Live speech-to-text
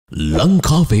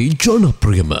ලංකාවේ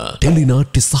ජනප්‍රියම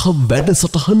ටෙලිනාට්‍ය සහ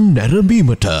වැඩසටහන්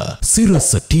නැරඹීමට සිරස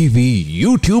TV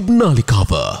YouTube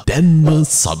නාලිකාව දැන්ම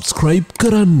සබ්ස්ක්‍රයිබ්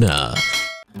කරන්න.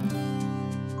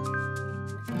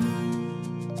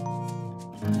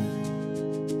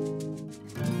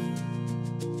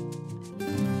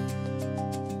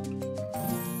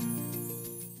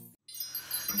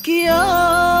 किया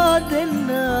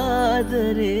देना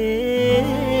आदरे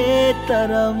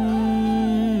तरम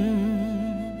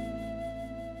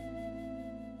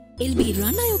එල්බී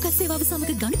රන් ආයෝග සේවාව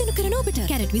සමග ගනුදෙනු කරන ඔබට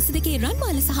කැරට් 22 රන්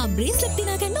මාල සහ බ්‍රේස්ලට්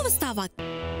දිනා ගන්න අවස්ථාවක්.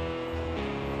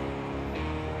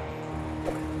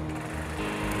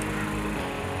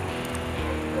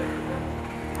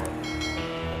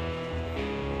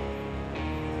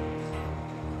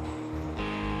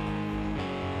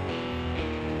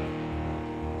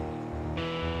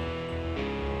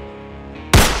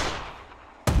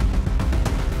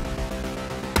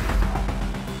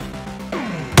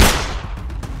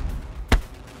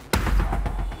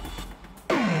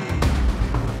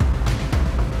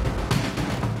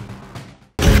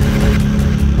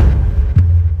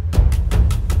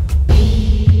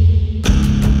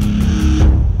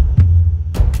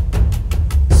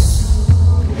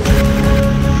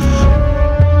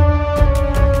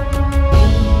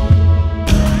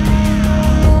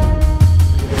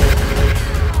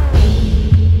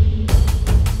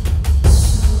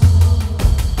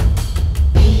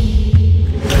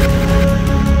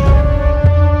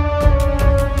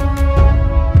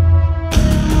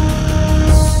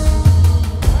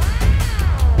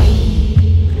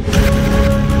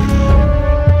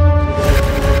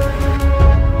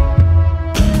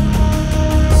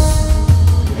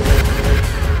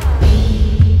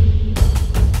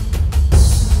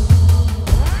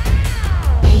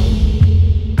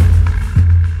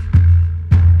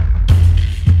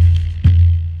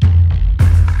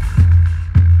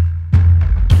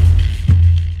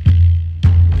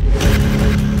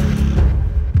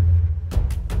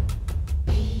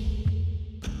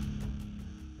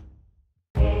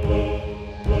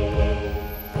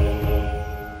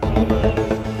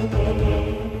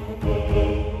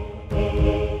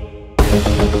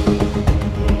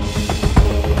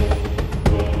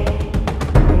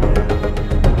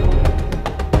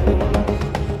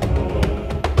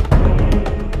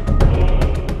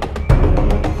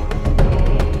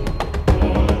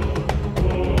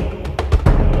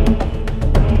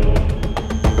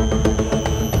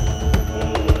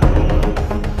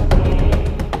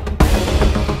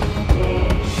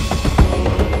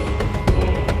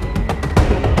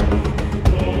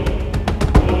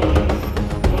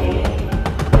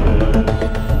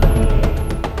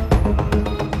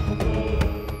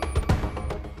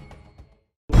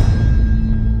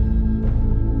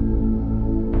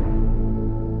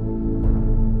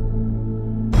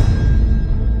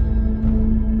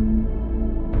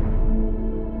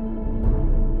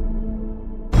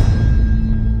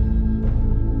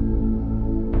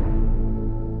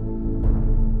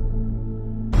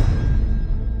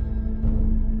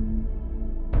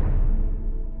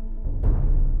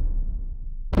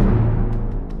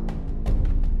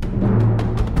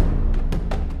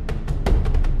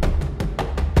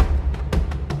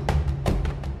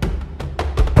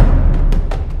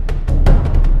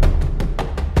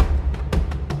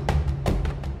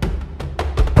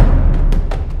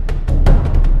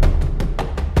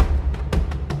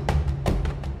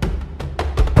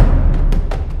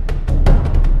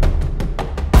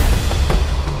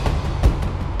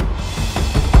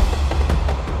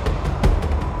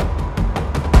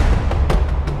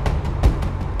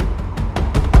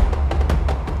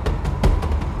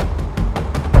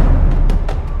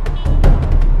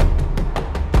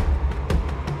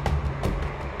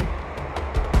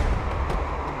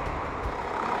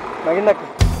 naginnak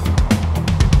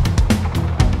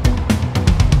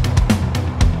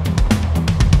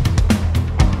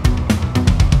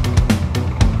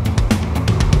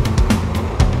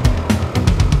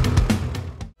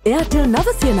Airtel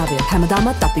 909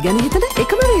 හැමදාමත් අපි ගැන හිතන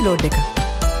එකම රීලෝඩ් එක.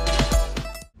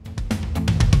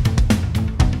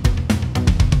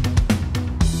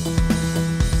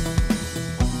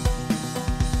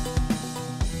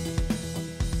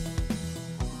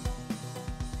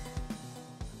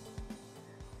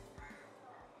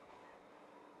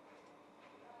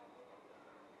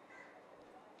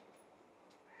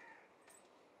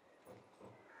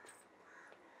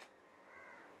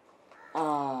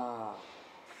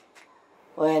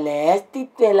 ඔය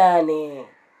ලෑස්තිත් වෙලානේ.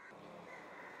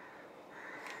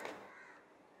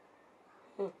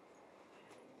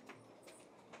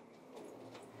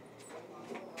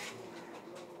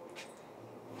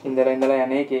 ඉඳලා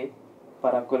යන්නේ කේ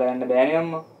පරක්කු වෙලා යන්න බෑනේ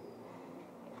අම්මා.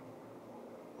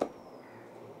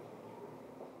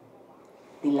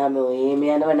 දිලම ඔයම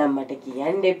යනවා නම් මට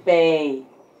කියන්න එපෑයි.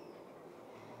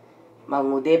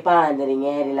 මං උදේ පාන්දරින්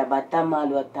ඇහැරිලා බත්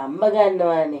අම්මාළුවත් අම්ම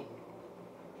ගන්නවානේ.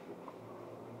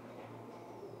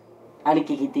 අනික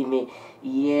කිති මේ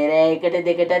ඊයේ රෑයකට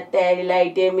දෙකටත් ඇහැරිලා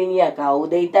හිටිය මිනිහා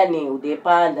කවුද හිතන්නේ උදේ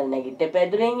පාන්දර නැගිට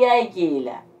පැදුරෙන් යයි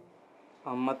කියලා.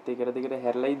 අම්මත් එකට දෙකට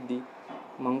හැරලා ඉද්දි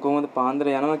මං කොහොමද පාන්දර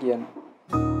යනවා කියන්නේ?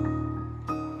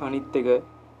 අනිත් එක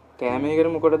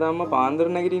කෑමේකට මොකටද අම්මා පාන්දර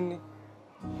නැගිටින්නේ?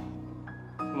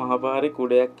 මහපාරේ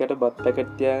කුඩයක් යට බත්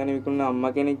පැකට් තියාගෙන විකුණන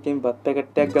අම්මා කෙනෙක්ගෙන් බත්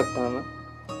පැකට්ටයක් ගත්තාම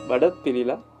බඩත්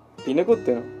පිළිලා පිනකුත්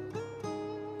වෙනවා.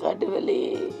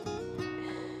 කඩවලේ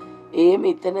ඒ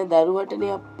මෙතන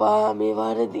දරුවටනේ අප්පා මේ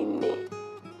වරදින්නේ.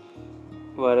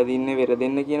 වරදින්නේ වෙර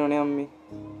දෙන්න කියනෝනේ අම්මේ.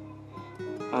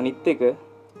 අනිත් එක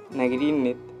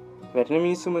නැගිටින්නෙත් වැටෙන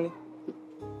මිනිස්සුමනේ.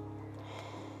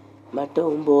 මට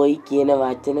උඹ ඔයි කියන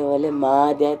වචනවල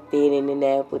මාදයක් තේරෙන්නේ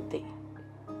නෑ පුතේ.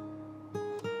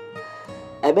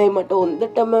 හැබැයි මට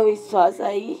හොඳටම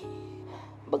විශ්වාසයි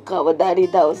ඔබ කවදා හරි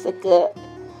දවසක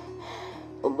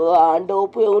ඔබ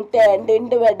ආණ්ඩෝපු උන්ට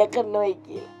ඇඬෙන්න වැඩ කරනවයි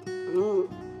කියලා.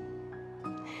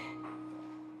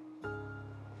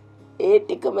 ඒ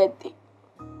ටිකම ඇති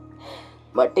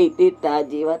මට ඉතින් තා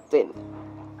ජීවත් වෙන්න.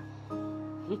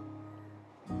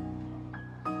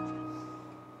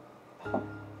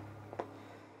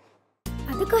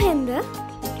 අද කොහෙන්ද?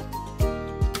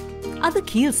 අද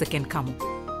කීල්සකෙන් කමු.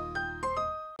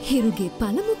 හිරුගේ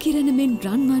පළමු කිරණ මෙන්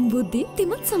රන්වන් වූ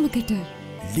දීප්තිමත් සමකට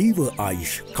ලීවර්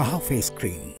ආයුෂ් කහ ෆේස්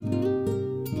ක්‍රීම්.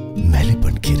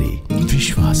 මැලිපන් කිරි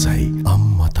විශ්වාසයි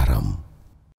අම්මා තරම්.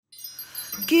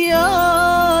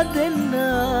 කියා දෙන්න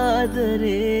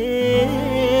ආදරේ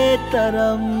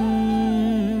තරම්.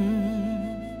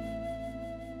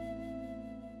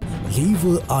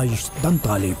 ලීවර් ආයුෂ්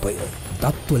දන්තාලේපය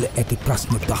දත්වල ඇති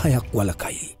ප්‍රශ්න 10ක්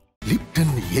වලකයි.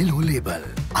 Lipton යෙලෝ label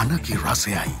අනකි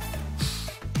රසයයි.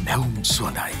 නැවුම්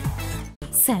සුවඳයි.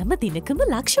 සෑම දිනකම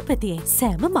ලක්ෂපතියේ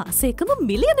සෑම මාසයකම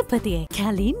මිලියනපතියේ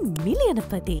කැලින්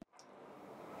මිලියනපති.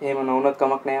 එහෙම නොවුනත්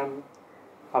කමක් නෑ අම්මේ.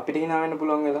 අපිට hina වෙන්න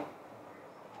පුළුවන් වෙලා.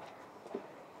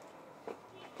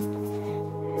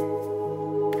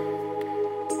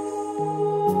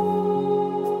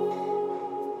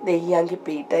 දෙයියන්ගේ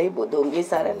පීටයි බුදුන්ගේ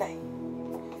සරණයි.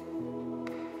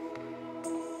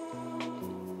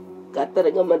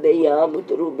 කතරගම දෙයියා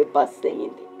මුතුරුබේ පස්සේ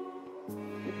ඉඳි.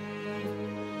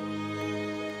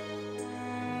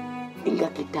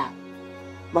 ඉංගකිට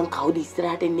මං කවුද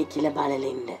ඉස්සරහට එන්නේ කියලා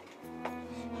බලලා ඉන්න.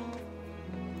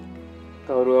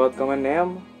 කවුරුවත් කමක් නෑ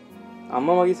අම්මා.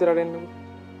 අම්මා මගේ ඉස්සරහට එන්නකෝ.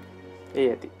 ඒ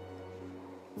ඇති.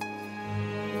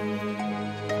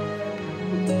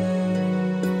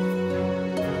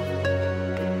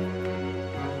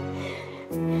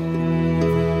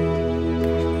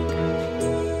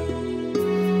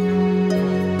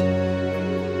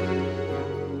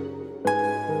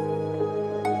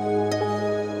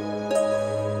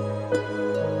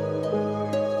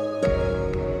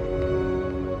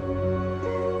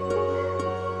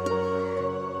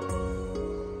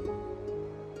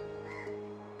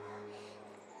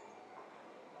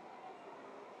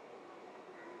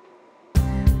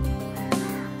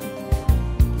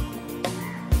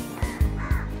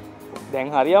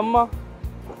 දැන් හරි අම්මා.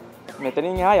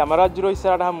 මෙතනින් එහා යම රජුරෝ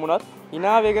ඉස්සරහට හම්බුණත්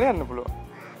hina වෙගෙන යන්න පුළුවන්.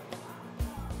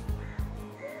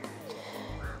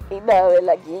 hina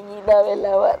වෙලා ගිහින් hina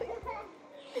වෙලා වරේ.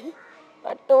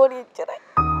 මට ඕනි එච්චරයි.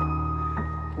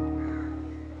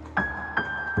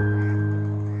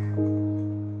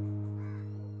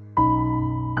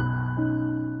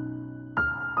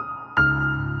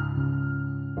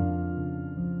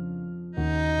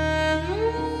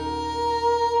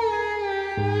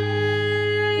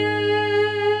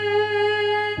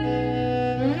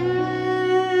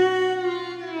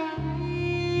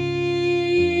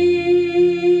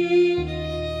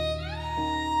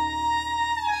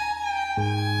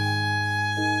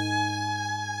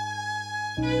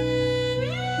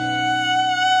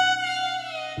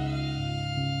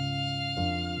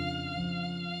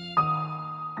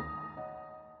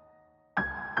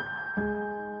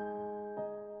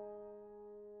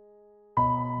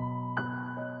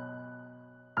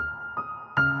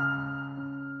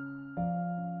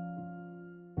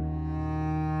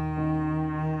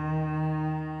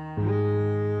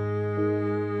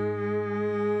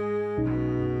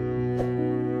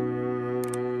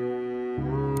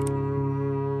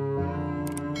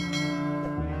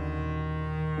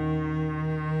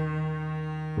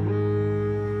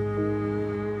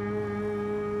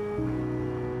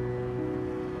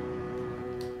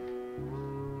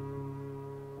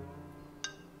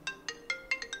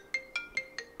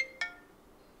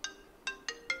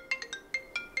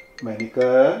 මැනික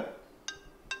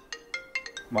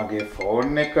මගේ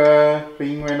ෆෝන් එක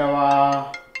රින්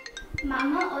වෙනවා.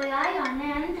 මම ඔයා යන්න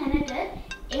යන තැනට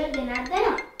ඒක දෙන්නත්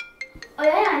දෙනවා.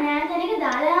 ඔයා යන්න යන තැනක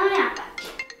දාලා යනවා අප්පා.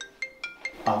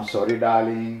 I'm sorry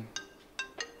darling.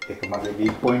 ඒක මගේ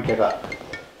weak point එක.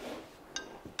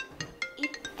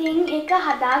 ඉතින් ඒක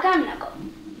හදාගන්නකෝ.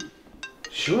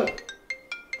 Sure.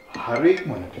 හරි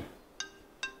ඉක්මනට.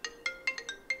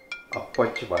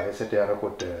 අප්පච්චි වයසට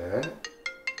යනකොට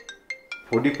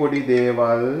පොඩි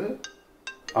දේවල්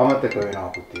අමතක වෙනවා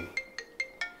පුතේ.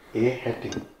 ඒ හැටි.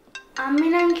 අම්මි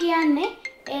නම් කියන්නේ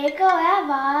ඒක ඔයා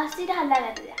වාසියට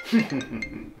හදාගත්ත දෙයක්.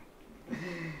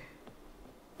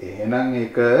 එහෙනම්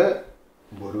ඒක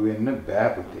බොරු වෙන්න බෑ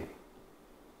පුතේ.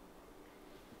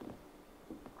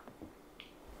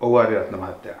 ඔව් හරි රත්න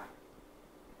මහත්තයා.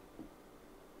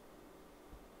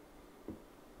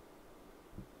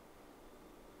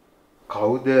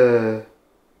 කවුද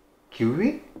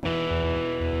කිව්වේ?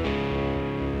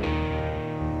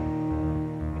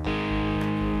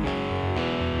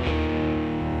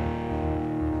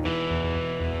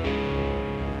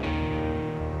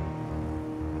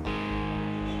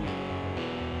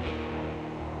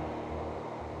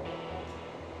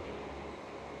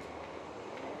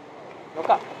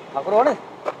 Loka, aku roda.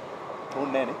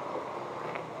 Unne ne.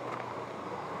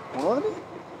 Monoda ne?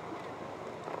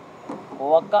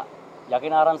 Owakka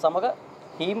යකිනාරන් සමග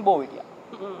හීම්බෝ හිටියා.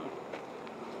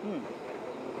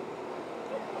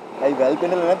 ඇයි වැල්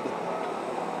පෙන්නලා නැද්ද?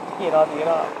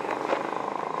 තියනවා.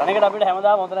 තනකට අපිට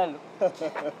හැමදාම හොඳ නැල්ලු.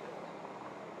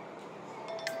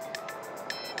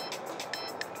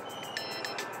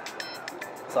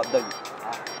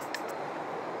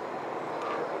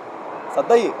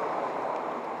 සද්දයි.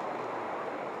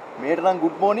 මේට නම්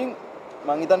good morning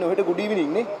මං හිතන්නේ ඔහෙට good evening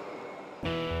නේ.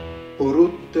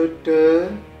 උරුත්තට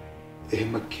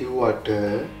එහෙම කිව්වට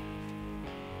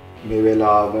මේ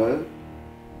වෙලාව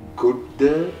good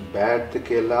bad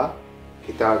කියලා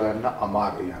හිතාගන්න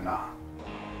අමාරුයි යනා.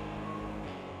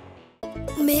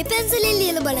 මේ පැන්සලෙන්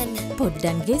ලියලා බලන්න.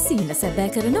 පොඩ්ඩන්ගේ සීන සැබෑ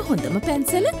කරන හොඳම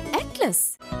පැන්සල ඇට්ලස්.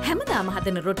 හැමදාම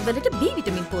හදන රොටි වලට B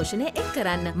විටමින් පෝෂණය එක්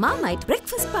කරන්න මාමයිට්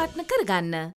බ්‍රෙක්ෆාස්ට් පාර්ට්නර්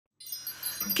කරගන්න.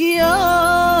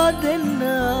 කියා දෙන්න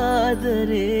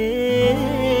ආදරේ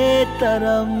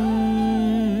තරම්.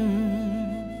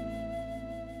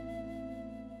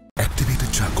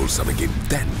 Activated charcoal සමගින්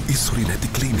දැන් ඉස්සුරි නැති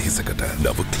ක්ලීන් හිසකට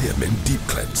නව ක්ලියර් මෙන් ඩීප්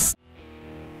ක්ලෙන්ස්.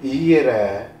 ඊයේ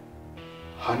රෑ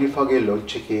හනිෆගේ ලොජ්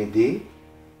එකේදී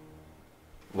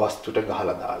වස්තුට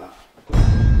ගහලා දාලා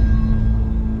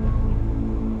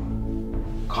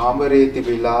කාමරේ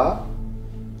තිබිලා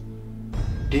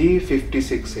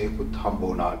D56 එකකුත් හම්බ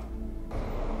වුණා.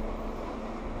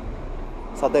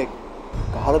 සතෙක්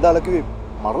ගහලා දාලා කිව්වේ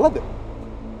මරලාද?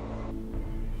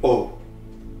 ඔව්.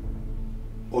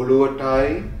 ඔළුවටයි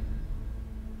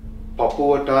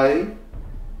පපුවටයි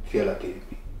කියලා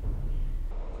තියෙන්නේ.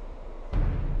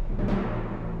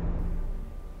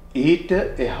 ඊට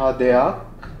එහා දෙයක්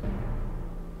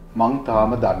මං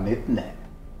තාම දන්නෙත් නෑ.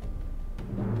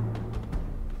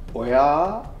 ඔයා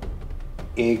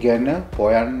ඒ ගැන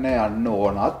හොයන්න යන්න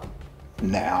ඕනත්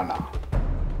නෑ අනා.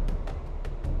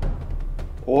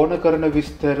 ඕන කරන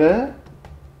විස්තර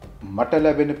මට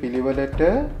ලැබෙන පිළිවෙලට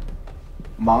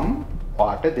මං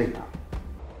පාට දෙන්න.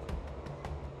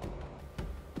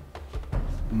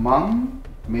 මං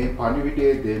මේ පණිවිඩය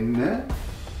දෙන්න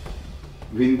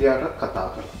වින්ද්‍යාට කතා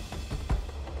කරා.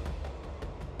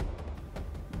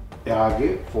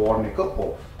 එයාගේ ෆෝන් එක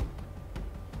ඔෆ්.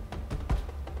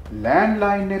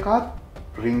 ලෑන්ඩ්ලයින් එකත්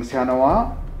රින්ග්ස් යනවා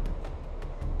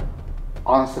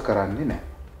ආන්සර් කරන්නේ නැහැ.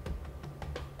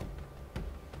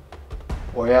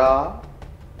 ඔයා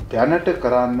දැනට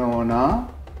කරන්න ඕන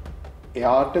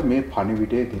එයාට මේ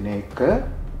පණිවිඩය දෙන එක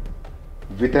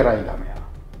විතරයි ළමයා.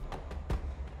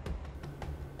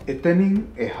 එතනින්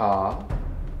එහා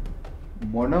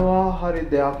මොනවා හරි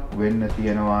දෙයක් වෙන්න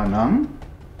තියෙනවා නම්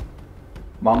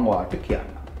මං ඔයාට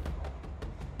කියන්නම්.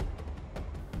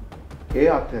 ඒ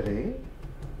අතරේ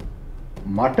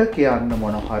මට කියන්න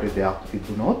මොන හරි දෙයක්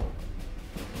තිබුණොත්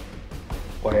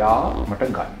ඔයා මට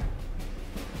ගන්න.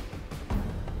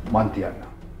 මන් තියන්න.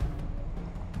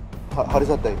 හරි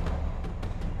සද්දයි.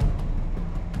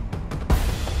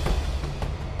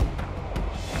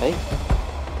 ඇයි?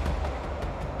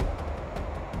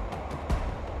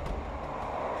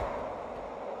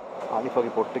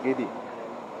 ආනිෆගේ පොට් එකේදී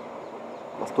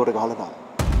වස්තුවට ගහලා දාලා.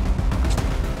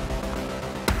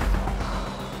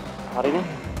 හරිනේ.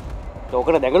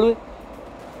 ලෝකෙට දැකලුවේ.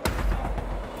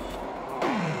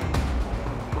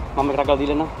 මම එකක්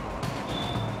දීලා නා.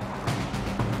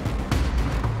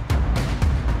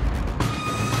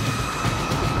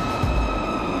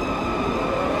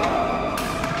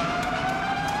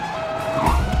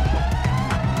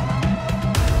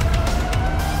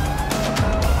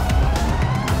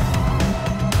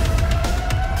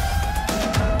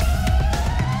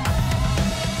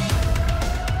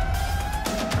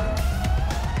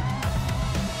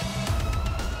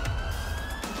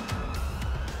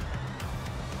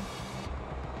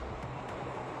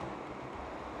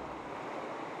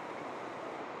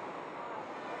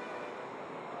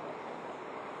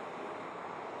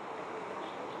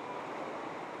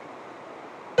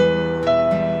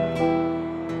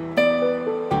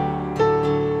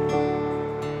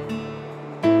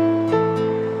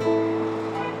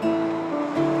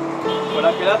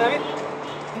 ගොඩක් වෙලා තමයි.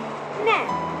 නෑ.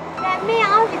 දැන් මේ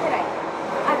ආව විතරයි.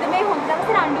 අද මේ හොඳ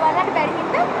දවසේ රණ්ඩු වලට බැරි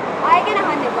හින්දා ආයෙ ගැන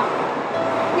අහන්න එපා.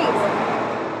 ප්ලීස්.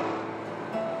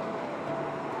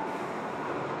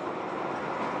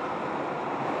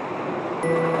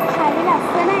 හරි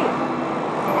ලස්සනයි.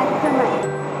 ඇත්තමයි.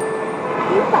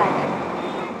 ඉපාද.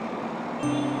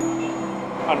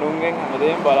 අනුන්ගෙන්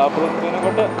හැමදේම බලාපොරොත්තු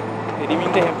වෙනකොට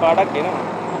එදිමින්ට හැම පාඩක් එනවා.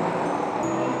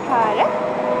 කාර?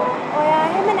 ඔයා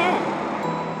එහෙම නෑ.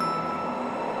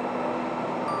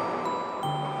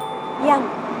 යම්.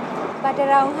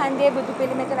 බටරවුන් හන්දියේ බුදු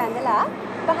පිළිමයට වැඳලා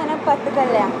පහනක් පත්තු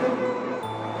කරලා යන්න.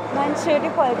 මං ෂර්ටි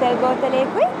පොල්තල්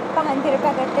බෝතලයකුයි පහන් තිර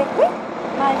පැකට් එකකුයි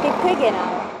මල් ටිකකුයි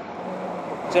ගෙනාවා.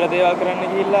 ඔච්චර දේවල් කරන්න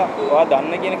ගිහිල්ලා ඔයා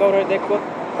දන්න කියන කවුරු හරි දැක්කොත්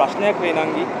ප්‍රශ්නයක් වෙයි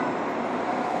නංගි.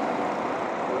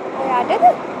 ඔයාටද?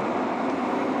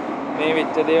 මේ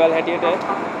වෙච්ච දේවල් හැටියට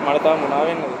මට තව මොනවා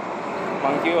වෙන්නද?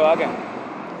 මං කිව්වා ඔයා ගැන.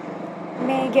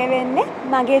 මේ ගෙවෙන්නේ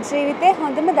මගේ ජීවිතේ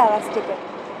හොඳම දවස් ටික.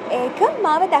 ඒක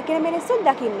මාව දකින මිනිස්සුත්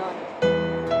දකින්න ඕන.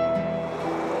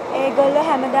 ඒගොල්ලෝ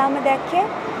හැමදාම දැක්කේ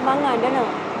මං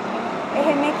අඬනවා.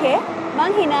 එහෙම එකේ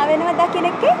මං hina වෙනවා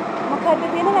දකින්න එකේ මොකද්ද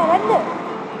තියෙන වැරද්ද?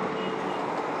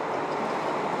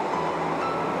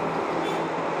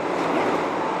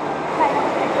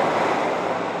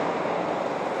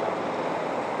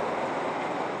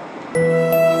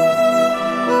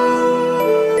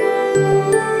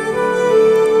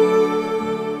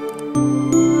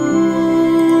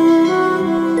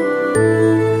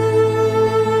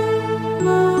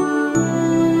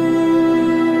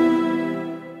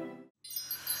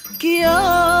 किया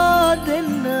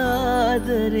देना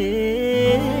आदरे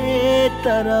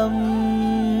तरम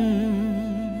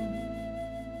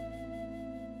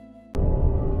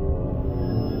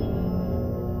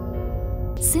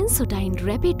සෙන්සොඩයින්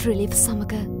රැපිඩ් රිලිෆ්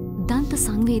සමග දන්ත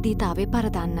සංවේදීතාවේ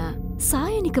පරදන්න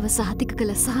සායනිකව සහතික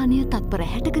කළ සහනය තත්පර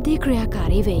 60කදී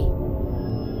ක්‍රියාකාරී වෙයි.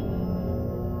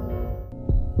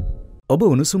 ඔබ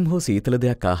උණුසුම් හෝ සීතල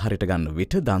දෙයක් ආහාරයට ගන්න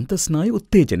විට දන්ත ස්නායු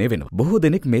උත්තේජනය වෙනවා. බොහෝ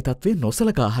දෙනෙක් මේ තත්ත්වය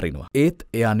නොසලකා හරිනවා. ඒත්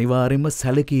එය අනිවාර්යයෙන්ම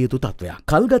සැලකිය යුතු තත්ත්වයක්.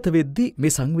 කල්ගත වෙද්දී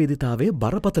මේ සංවේදීතාවය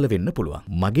බරපතල වෙන්න පුළුවන්.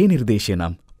 මගේ නිර්දේශය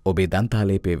නම් ඔබේ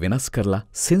දන්තාලේපය වෙනස් කරලා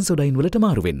සෙන්සොඩයින් වලට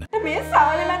මාරු වෙන්න. මේ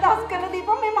සාලේ මැද අස් කරන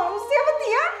දීපම් මේ මිනිස්සුව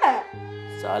තියන්න.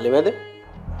 සාලේ මැද?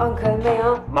 අංකල්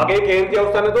මෙයා මගේ කේන්ති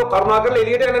අවස්ථානේතෝ කරුණාකරලා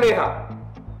එළියට යන්න නේහා.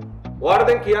 ඔයාලා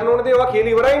දැන් කියන්න ඕන දේ ඔයා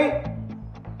කියලා ඉවරයිනේ.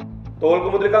 තෝල්ක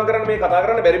මුද්‍රිකම් කරන්න මේ කතා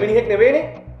කරන්න බැරි මිනිහෙක් නෙවෙයිනේ.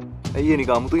 අයියේ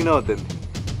නිකන් අමුතු ඉනවත් දැන්.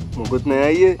 මොකුත් නෑ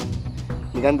අයියේ.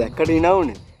 නිකන් දැක්කට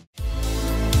ඉනවුනේ.